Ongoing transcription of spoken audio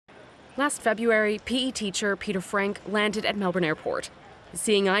Last February, PE teacher Peter Frank landed at Melbourne Airport, his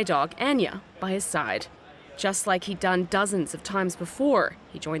seeing eye dog, Anya, by his side. Just like he'd done dozens of times before,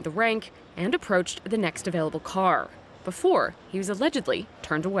 he joined the rank and approached the next available car, before he was allegedly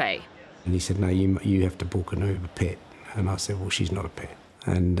turned away. And he said, no, you have to book an Uber pet. And I said, well, she's not a pet.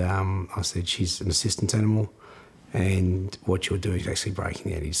 And I said, she's an assistance animal, and what you're doing is actually breaking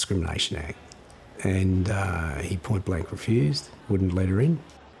the Anti-Discrimination Act. And he point blank refused, wouldn't let her in.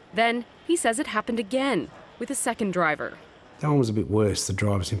 Then he says it happened again with a second driver. That one was a bit worse. The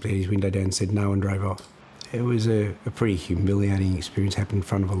driver simply had his window down and said no and drove off. It was a pretty humiliating experience, happened in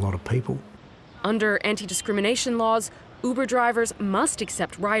front of a lot of people. Under anti-discrimination laws, Uber drivers must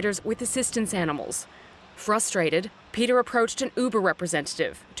accept riders with assistance animals. Frustrated, Peter approached an Uber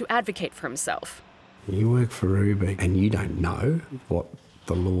representative to advocate for himself. You work for Uber and you don't know what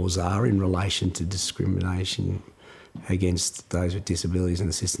the laws are in relation to discrimination against those with disabilities and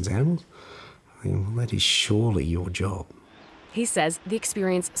assistance animals. I think, well, that is surely your job. He says the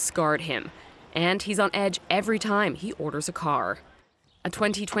experience scarred him, and he's on edge every time he orders a car. A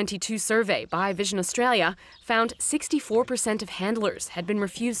 2022 survey by Vision Australia found 64% of handlers had been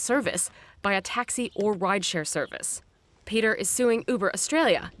refused service by a taxi or rideshare service. Peter is suing Uber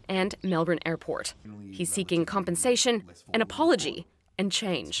Australia and Melbourne Airport. He's seeking compensation, an apology, and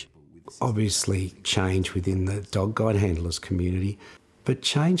change. Obviously change within the dog guide handlers community, but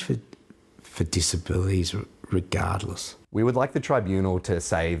change for disabilities regardless. We would like the tribunal to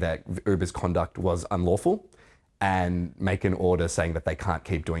say that Uber's conduct was unlawful and make an order saying that they can't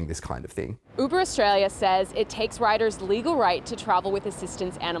keep doing this kind of thing. Uber Australia says it takes riders' legal right to travel with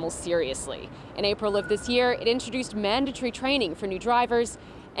assistance animals seriously. In April of this year, it introduced mandatory training for new drivers,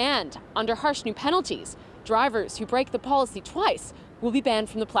 and under harsh new penalties, drivers who break the policy twice will be banned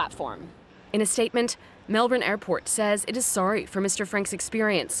from the platform. In a statement, Melbourne Airport says it is sorry for Mr. Frank's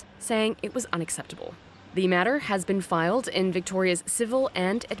experience, saying it was unacceptable. The matter has been filed in Victoria's Civil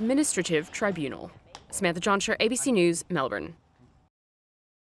and Administrative Tribunal. Samantha Johnsher, ABC News, Melbourne.